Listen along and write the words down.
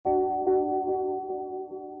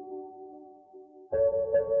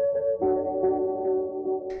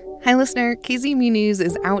listener, KZMU News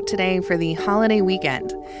is out today for the holiday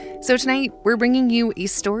weekend. So tonight, we're bringing you a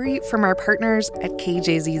story from our partners at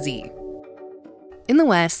KJZZ. In the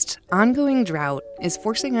West, ongoing drought is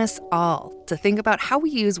forcing us all to think about how we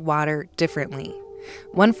use water differently.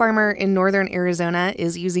 One farmer in northern Arizona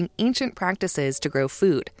is using ancient practices to grow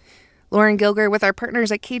food. Lauren Gilger with our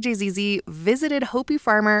partners at KJZZ visited Hopi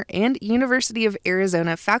farmer and University of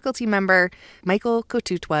Arizona faculty member Michael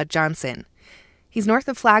Kotutwa Johnson. He's north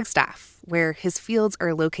of Flagstaff, where his fields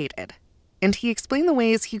are located. And he explained the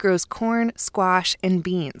ways he grows corn, squash, and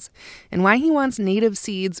beans, and why he wants native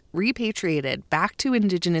seeds repatriated back to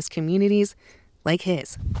Indigenous communities like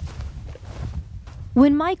his.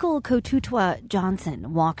 When Michael Kotutwa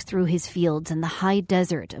Johnson walks through his fields in the high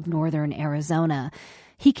desert of northern Arizona,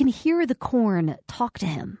 he can hear the corn talk to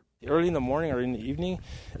him. Early in the morning or in the evening,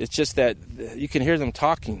 it's just that you can hear them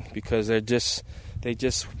talking because they just,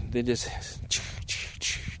 it's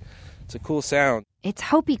a cool sound. It's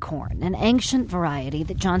Hopi corn, an ancient variety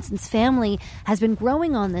that Johnson's family has been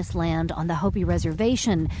growing on this land on the Hopi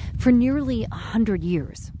reservation for nearly 100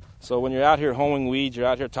 years. So when you're out here hoeing weeds, you're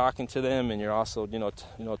out here talking to them, and you're also,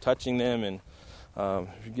 touching them, and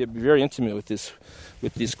you get very intimate with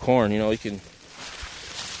this corn. You can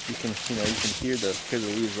hear the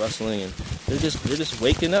leaves rustling, and they're just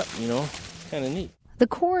waking up. Kind of neat. The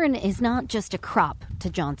corn is not just a crop to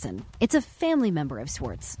Johnson. It's a family member of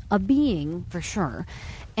sorts, a being for sure,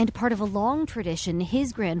 and part of a long tradition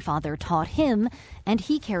his grandfather taught him, and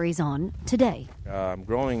he carries on today. I'm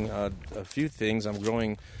growing a few things. I'm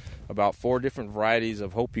growing about 4 different varieties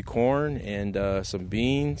of Hopi corn and some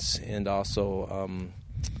beans and also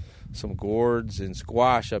some gourds and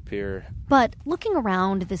squash up here. But looking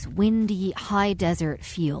around this windy, high desert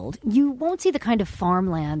field, you won't see the kind of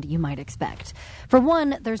farmland you might expect. For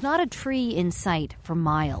one, there's not a tree in sight for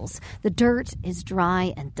miles. The dirt is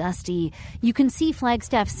dry and dusty. You can see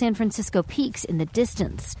Flagstaff's San Francisco peaks in the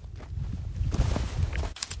distance.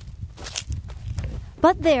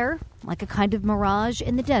 But there, like a kind of mirage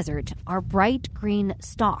in the desert, are bright green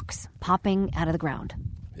stalks popping out of the ground.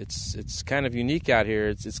 It's kind of unique out here.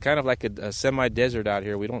 It's kind of like a semi-desert out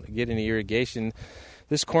here. We don't get any irrigation.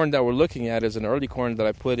 This corn that we're looking at is an early corn that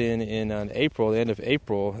I put in April, the end of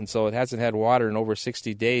April, and so it hasn't had water in over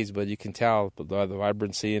 60 days, but you can tell the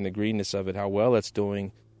vibrancy and the greenness of it, how well it's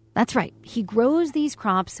doing. That's right. He grows these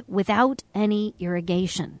crops without any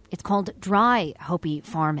irrigation. It's called dry Hopi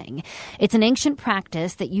farming. It's an ancient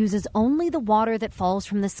practice that uses only the water that falls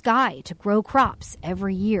from the sky to grow crops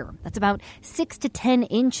every year. That's about 6 to 10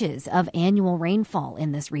 inches of annual rainfall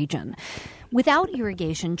in this region. Without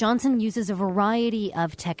irrigation, Johnson uses a variety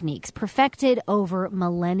of techniques perfected over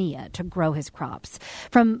millennia to grow his crops.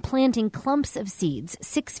 From planting clumps of seeds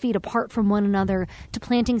 6 feet apart from one another to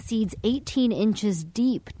planting seeds 18 inches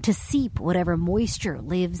deep to seep whatever moisture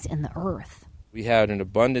lives in the earth. We had an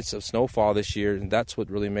abundance of snowfall this year, and that's what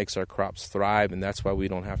really makes our crops thrive, and that's why we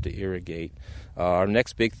don't have to irrigate. Our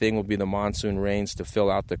next big thing will be the monsoon rains to fill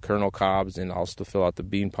out the kernel cobs and also to fill out the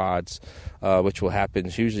bean pods, which will happen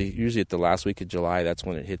usually at the last week of July. That's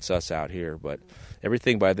when it hits us out here. But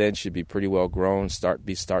everything by then should be pretty well grown,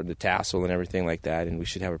 starting to tassel and everything like that, and we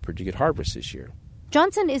should have a pretty good harvest this year.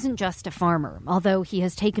 Johnson isn't just a farmer, although he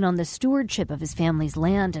has taken on the stewardship of his family's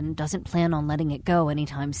land and doesn't plan on letting it go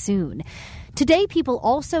anytime soon. Today, people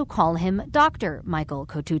also call him Dr. Michael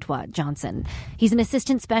Kotutwa Johnson. He's an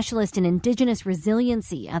assistant specialist in Indigenous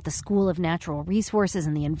resiliency at the School of Natural Resources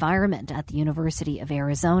and the Environment at the University of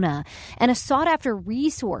Arizona, and a sought-after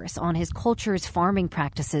resource on his culture's farming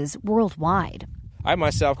practices worldwide. I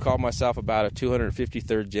myself call myself about a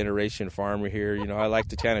 253rd generation farmer here. I like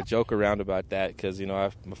to kind of joke around about that because,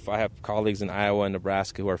 I have colleagues in Iowa and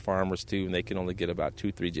Nebraska who are farmers too, and they can only get about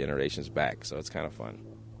 2-3 generations back, so it's kind of fun.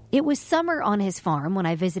 It was summer on his farm when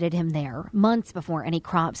I visited him there, months before any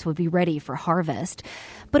crops would be ready for harvest.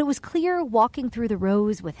 But it was clear walking through the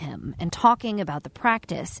rows with him and talking about the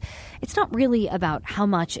practice, it's not really about how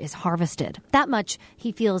much is harvested. That much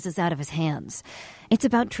he feels is out of his hands. It's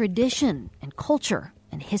about tradition and culture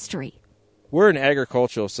and history. We're an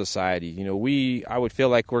agricultural society. I would feel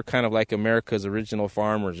like we're kind of like America's original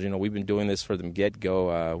farmers. We've been doing this from the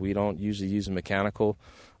get-go. We don't usually use mechanical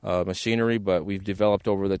machinery, but we've developed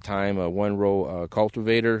over the time a one-row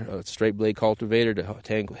cultivator, a straight blade cultivator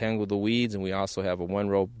to handle the weeds, and we also have a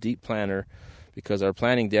one-row deep planter because our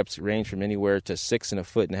planting depths range from anywhere to 6.5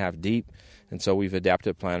 feet deep, and so we've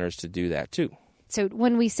adapted planters to do that too. So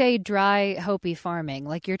when we say dry Hopi farming,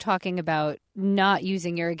 like you're talking about not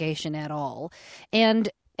using irrigation at all, and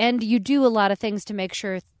And you do a lot of things to make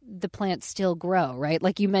sure the plants still grow, right?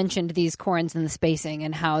 Like you mentioned these corns and the spacing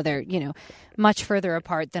and how they're, much further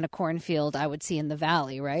apart than a cornfield I would see in the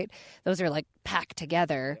valley, right? Those are like packed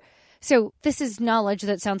together. So this is knowledge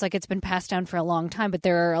that sounds like it's been passed down for a long time, but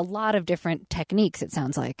there are a lot of different techniques, it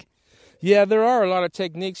sounds like. Yeah, there are a lot of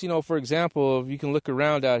techniques. For example, if you can look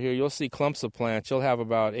around out here, you'll see clumps of plants. You'll have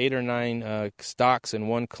about 8 or 9 stalks in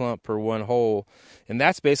one clump per one hole. And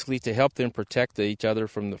that's basically to help them protect each other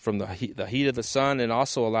from the heat of the sun, and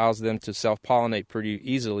also allows them to self-pollinate pretty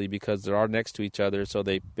easily because they are next to each other, so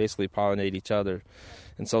they basically pollinate each other.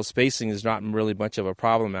 And so spacing is not really much of a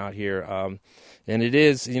problem out here. And it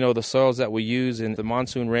is, the soils that we use, and the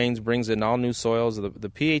monsoon rains brings in all new soils. The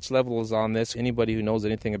pH level is on this. Anybody who knows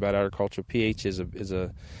anything about agriculture, pH is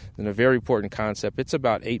a very important concept. It's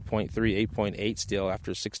about 8.3, 8.8 still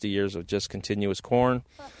after 60 years of just continuous corn.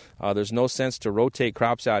 There's no sense to rotate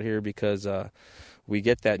crops out here because we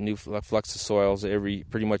get that new flux of soils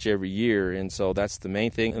pretty much every year, and so that's the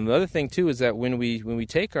main thing. And the other thing too is that when we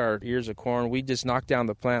take our ears of corn, we just knock down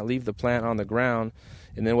the plant, leave the plant on the ground.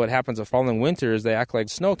 And then what happens the following winter is they act like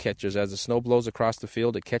snow catchers. As the snow blows across the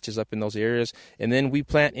field, it catches up in those areas. And then we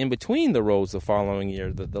plant in between the rows the following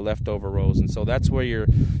year, the leftover rows. And so that's where your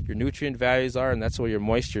nutrient values are, and that's where your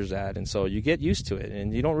moisture's at. And so you get used to it,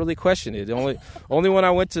 and you don't really question it. Only when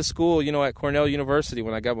I went to school, at Cornell University,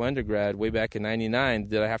 when I got my undergrad way back in '99,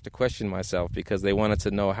 did I have to question myself, because they wanted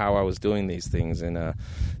to know how I was doing these things. And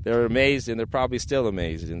they were amazed, and they're probably still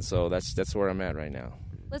amazed. And so that's where I'm at right now.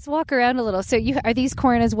 Let's walk around a little. So are these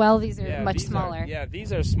corn as well? These are much smaller.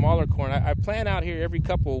 These are smaller corn. I plant out here every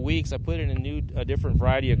couple of weeks. I put in a different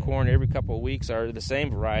variety of corn every couple of weeks, or the same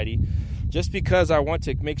variety, just because I want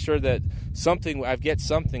to make sure that I get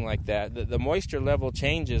something like that. The moisture level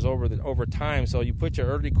changes over time. So you put your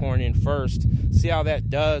early corn in first, see how that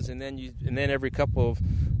does, and then every couple of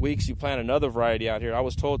weeks you plant another variety out here. I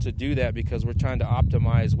was told to do that because we're trying to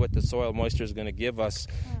optimize what the soil moisture is going to give us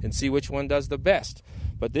and see which one does the best.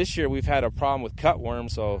 But this year we've had a problem with cutworm,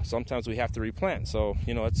 so sometimes we have to replant. So,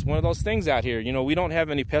 it's one of those things out here. We don't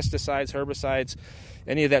have any pesticides, herbicides,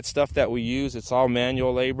 any of that stuff that we use. It's all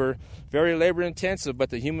manual labor, very labor intensive,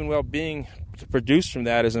 but the human well-being produced from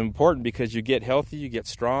that is important because you get healthy, you get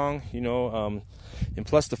strong, and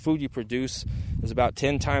plus the food you produce is about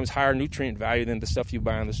 10 times higher nutrient value than the stuff you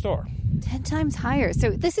buy in the store. 10 times higher.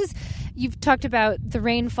 So you've talked about the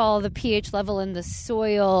rainfall, the pH level in the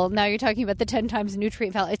soil. Now you're talking about the 10 times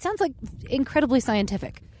nutrient value. It sounds like incredibly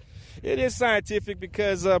scientific. It is scientific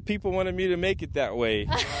because people wanted me to make it that way.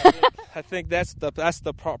 I think that's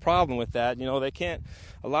the problem with that.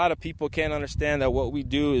 A lot of people can't understand that what we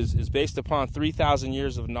do is based upon 3,000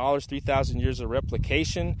 years of knowledge, 3,000 years of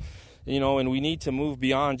replication. And we need to move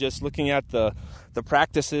beyond just looking at the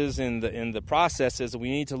practices and the processes. We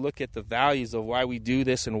need to look at the values of why we do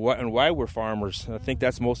this and why we're farmers. I think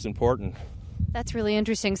that's most important. That's really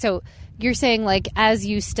interesting. So you're saying, like, as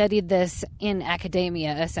you studied this in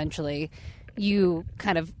academia, essentially, you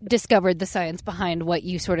kind of discovered the science behind what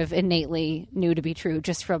you sort of innately knew to be true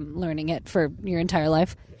just from learning it for your entire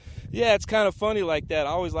life? Yeah, it's kind of funny like that.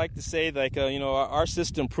 I always like to say, like, our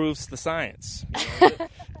system proves the science. It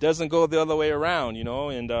doesn't go the other way around,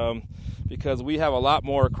 and because we have a lot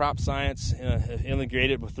more crop science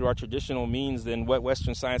integrated through our traditional means than what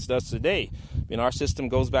Western science does today. Our system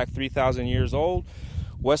goes back 3,000 years old.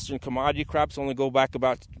 Western commodity crops only go back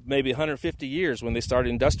about maybe 150 years when they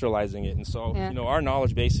started industrializing it. And so, our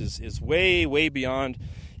knowledge base is way, way beyond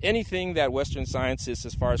anything that Western science is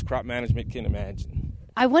as far as crop management can imagine.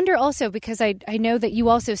 I wonder also, because I know that you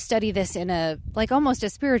also study this in almost a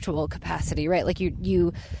spiritual capacity, right? Like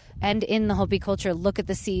you and in the Hopi culture look at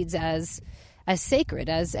the seeds as sacred,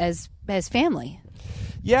 as family.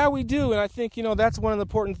 Yeah, we do, and I think, that's one of the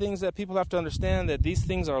important things that people have to understand, that these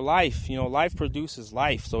things are life. Life produces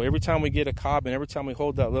life. So every time we get a cob and every time we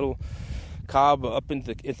hold that little cob up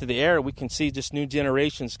into the air, we can see just new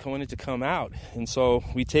generations going to come out. And so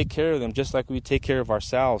we take care of them just like we take care of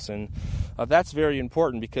ourselves. And that's very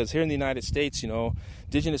important because here in the United States,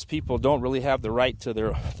 Indigenous people don't really have the right to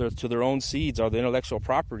their own seeds or the intellectual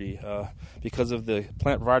property because of the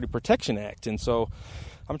Plant Variety Protection Act. And so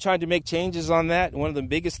I'm trying to make changes on that. One of the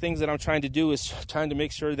biggest things that I'm trying to do is trying to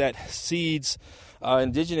make sure that seeds,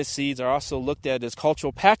 indigenous seeds, are also looked at as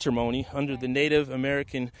cultural patrimony under the Native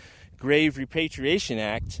American Grave Repatriation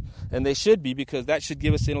Act, and they should be, because that should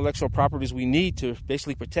give us the intellectual properties we need to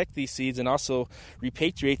basically protect these seeds and also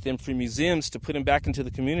repatriate them from museums to put them back into the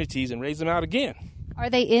communities and raise them out again. Are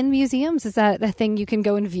they in museums? Is that a thing you can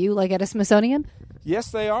go and view, like at a Smithsonian?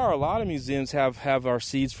 Yes, they are. A lot of museums have our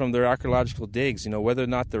seeds from their archaeological digs. Whether or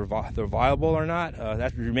not they're viable or not,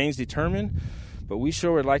 that remains determined. But we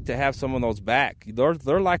sure would like to have some of those back. They're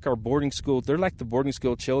like our boarding school. They're like the boarding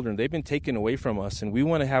school children. They've been taken away from us, and we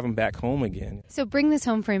want to have them back home again. So bring this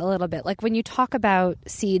home for me a little bit. Like when you talk about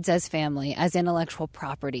seeds as family, as intellectual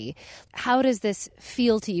property, how does this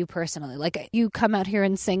feel to you personally? Like you come out here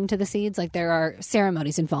and sing to the seeds? Like there are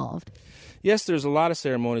ceremonies involved? Yes, there's a lot of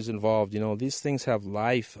ceremonies involved. These things have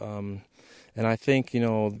life. And I think,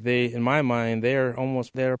 they, in my mind,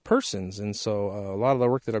 they're persons. And so a lot of the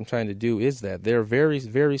work that I'm trying to do is that. They're very,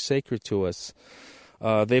 very sacred to us.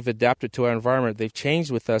 They've adapted to our environment. They've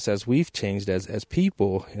changed with us as we've changed as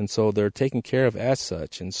people. And so they're taken care of as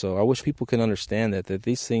such. And so I wish people can understand that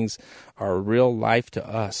these things are real life to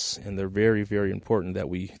us. And they're very, very important that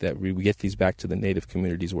we get these back to the native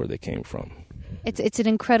communities where they came from. It's an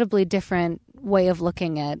incredibly different way of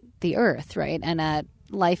looking at the earth, right? And at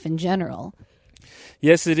life in general.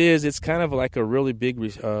 Yes, it is. It's kind of like a really big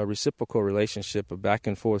reciprocal relationship, a back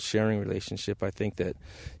and forth sharing relationship. I think that,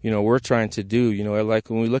 we're trying to do, like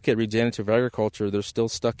when we look at regenerative agriculture, they're still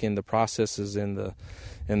stuck in the processes and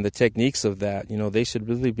the techniques of that. They should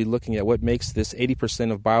really be looking at what makes this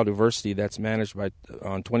 80% of biodiversity that's managed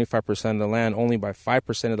on 25% of the land, only by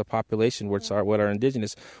 5% of the population, what are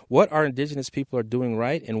indigenous. What our indigenous people are doing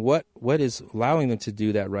right, and what is allowing them to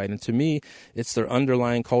do that right. And to me, it's their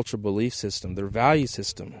underlying cultural belief system, their value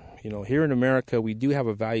system. Here in America, we do have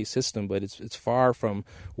a value system, but it's far from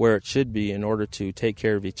where it should be in order to take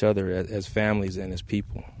care of each other as families and as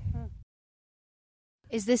people.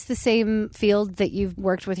 Is this the same field that you've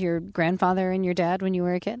worked with your grandfather and your dad when you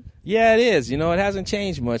were a kid? Yeah, it is. It hasn't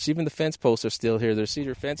changed much. Even the fence posts are still here. They're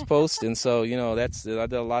cedar fence posts. And so,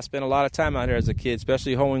 I spent a lot of time out here as a kid,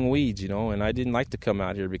 especially hoeing weeds, and I didn't like to come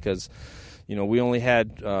out here because, we only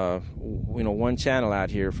had, one channel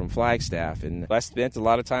out here from Flagstaff. And I spent a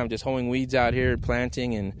lot of time just hoeing weeds out here,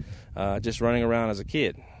 planting, and just running around as a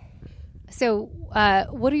kid. So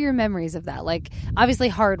what are your memories of that? Like, obviously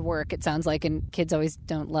hard work, it sounds like, and kids always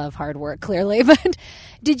don't love hard work, clearly. But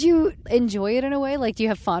did you enjoy it in a way? Like, do you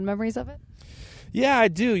have fond memories of it? Yeah, I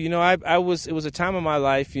do. It was a time of my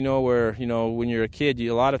life, where, when you're a kid,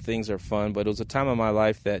 a lot of things are fun. But it was a time of my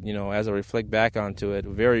life that, as I reflect back onto it,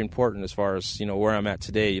 very important as far as, where I'm at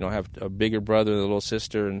today. I have a bigger brother and a little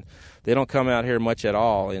sister, and they don't come out here much at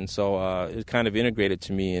all. And so it kind of integrated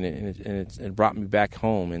to me, and it brought me back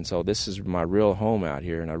home. And so this is my real home out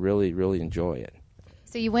here, and I really, really enjoy it.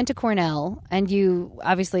 So you went to Cornell, and you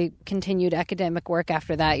obviously continued academic work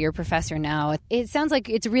after that. You're a professor now. It sounds like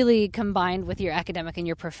it's really combined with your academic and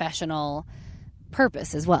your professional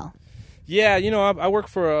purpose as well. Yeah, I work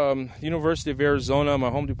for University of Arizona. My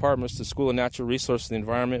home department is the School of Natural Resources and the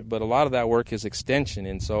Environment, but a lot of that work is extension.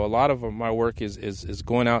 And so a lot of my work is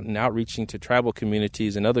going out and outreaching to tribal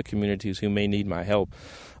communities and other communities who may need my help.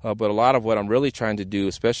 But a lot of what I'm really trying to do,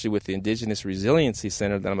 especially with the Indigenous Resiliency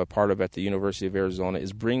Center that I'm a part of at the University of Arizona,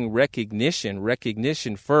 is bring recognition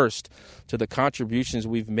first to the contributions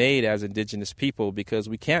we've made as Indigenous people, because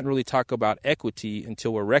we can't really talk about equity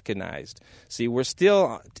until we're recognized. See, we're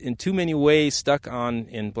still in too many ways stuck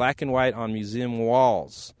in black and white on museum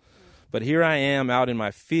walls. But here I am out in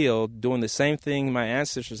my field doing the same thing my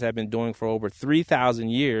ancestors have been doing for over 3,000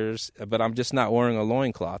 years, but I'm just not wearing a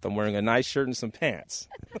loincloth. I'm wearing a nice shirt and some pants.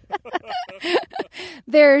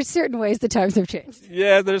 There are certain ways the times have changed.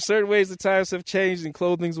 Yeah, there's certain ways the times have changed, and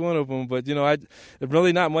clothing's one of them. But,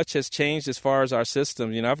 really not much has changed as far as our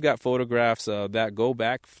system. I've got photographs that go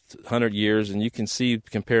back 100 years, and you can see,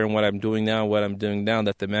 comparing what I'm doing now and what I'm doing now,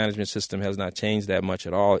 that the management system has not changed that much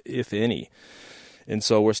at all, if any. And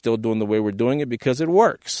so we're still doing the way we're doing it because it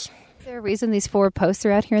works. Is there a reason these 4 posts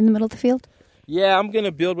are out here in the middle of the field? Yeah, I'm going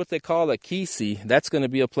to build what they call a kisi. That's going to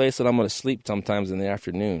be a place that I'm going to sleep sometimes in the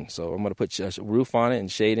afternoon. So I'm going to put a roof on it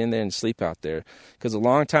and shade in there and sleep out there. Because a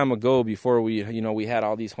long time ago, before we had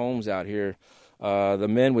all these homes out here, the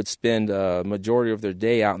men would spend a majority of their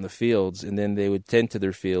day out in the fields, and then they would tend to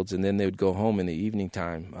their fields, and then they would go home in the evening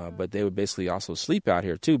time. But they would basically also sleep out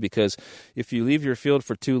here too, because if you leave your field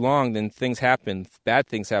for too long, then things happen. Bad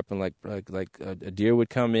things happen, like a deer would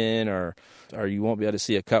come in, or you won't be able to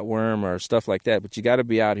see a cutworm or stuff like that. But you got to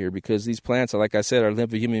be out here, because these plants, like I said, are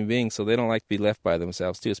living human beings, so they don't like to be left by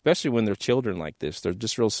themselves too, especially when they're children like this. They're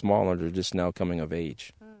just real small, and they're just now coming of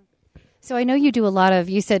age. So I know you do a lot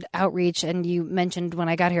of, you said outreach, and you mentioned when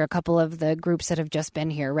I got here a couple of the groups that have just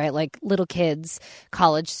been here, right? Like little kids,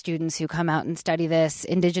 college students who come out and study this,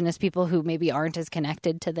 Indigenous people who maybe aren't as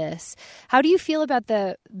connected to this. How do you feel about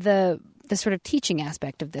the sort of teaching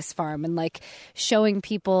aspect of this farm, and like showing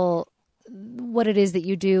people what it is that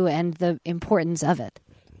you do and the importance of it?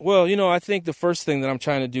 Well, I think the first thing that I'm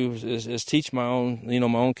trying to do is teach my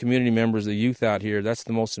own community members, the youth out here. That's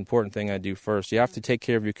the most important thing I do first. You have to take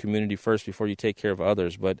care of your community first before you take care of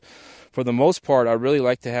others. But for the most part, I really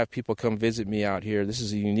like to have people come visit me out here. This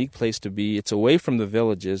is a unique place to be. It's away from the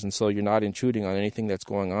villages, and so you're not intruding on anything that's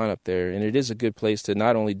going on up there. And it is a good place to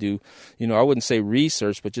not only do, I wouldn't say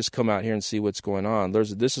research, but just come out here and see what's going on.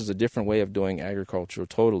 This is a different way of doing agriculture,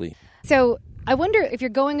 totally. So I wonder if you're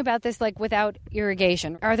going about this like without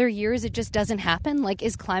irrigation. Are there years it just doesn't happen? Like,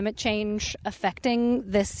 is climate change affecting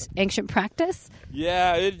this ancient practice?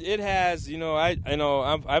 Yeah, it has.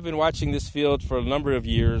 I've been watching this field for a number of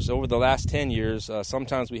years. Over the last 10 years,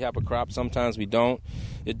 sometimes we have a crop, sometimes we don't.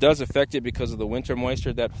 It does affect it because of the winter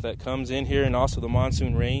moisture that comes in here and also the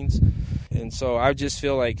monsoon rains. And so I just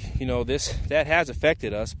feel like, that has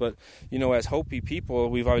affected us. But, as Hopi people,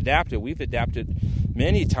 we've adapted. We've adapted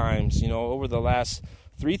many times, over the last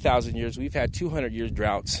 3,000 years. We've had 200 years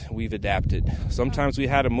droughts. We've adapted. Sometimes we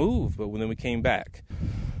had to move, but then we came back.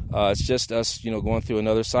 It's just us, going through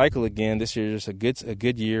another cycle again. This year is a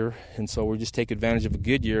good year, and so we just take advantage of a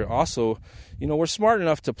good year. Also, we're smart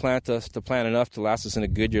enough to plant enough to last us in a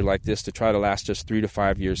good year like this to try to last us 3 to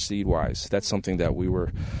 5 years seed-wise. That's something that we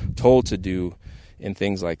were told to do and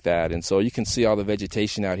things like that. And so you can see all the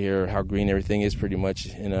vegetation out here, how green everything is pretty much,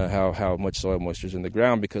 and how much soil moisture is in the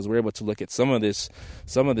ground, because we're able to look at some of this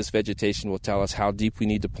vegetation will tell us how deep we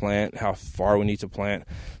need to plant, how far we need to plant,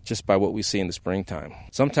 just by what we see in the springtime.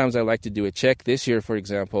 Sometimes I like to do a check. This year, for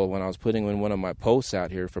example, when I was putting in one of my posts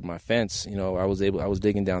out here for my fence, I was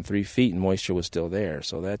digging down 3 feet and moisture was still there.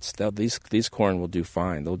 So these corn will do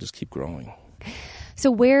fine. They'll just keep growing. So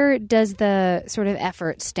where does the sort of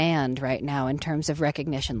effort stand right now in terms of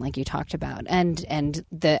recognition, like you talked about, and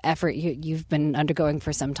the effort you've been undergoing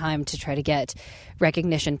for some time to try to get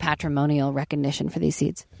recognition, patrimonial recognition for these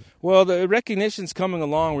seeds? Well, the recognition's coming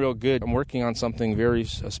along real good. I'm working on something very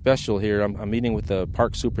special here. I'm meeting with the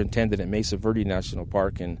park superintendent at Mesa Verde National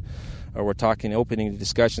Park, and we're opening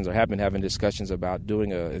discussions, or have been having discussions about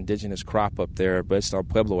doing an indigenous crop up there based on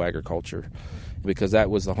Pueblo agriculture, because that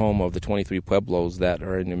was the home of the 23 Pueblos that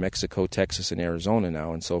are in New Mexico, Texas, and Arizona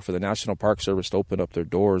now. And so for the National Park Service to open up their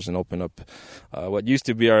doors and open up what used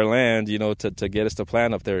to be our land, to get us to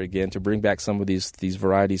plant up there again, to bring back some of these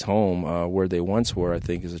varieties home where they once were, I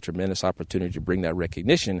think is a tremendous opportunity to bring that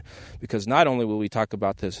recognition, because not only will we talk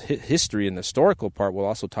about this history and the historical part, we'll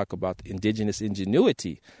also talk about the indigenous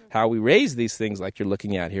ingenuity, how we raise these things like you're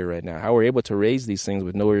looking at here right now, how we're able to raise these things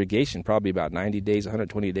with no irrigation, probably about 90 days,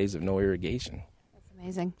 120 days of no irrigation.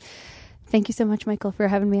 Amazing. Thank you so much, Michael, for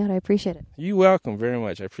having me out. I appreciate it. You're welcome very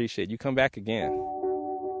much. I appreciate it. You come back again.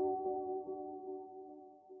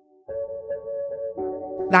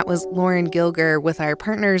 That was Lauren Gilger with our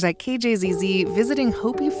partners at KJZZ visiting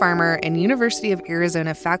Hopi farmer and University of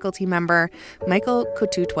Arizona faculty member Michael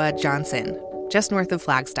Kotutwa Johnson, just north of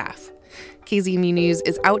Flagstaff. KZMU News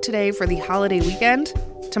is out today for the holiday weekend.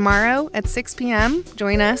 Tomorrow at 6 p.m.,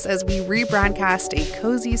 join us as we rebroadcast a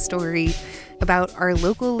cozy story about our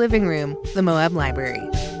local living room, the Moab Library.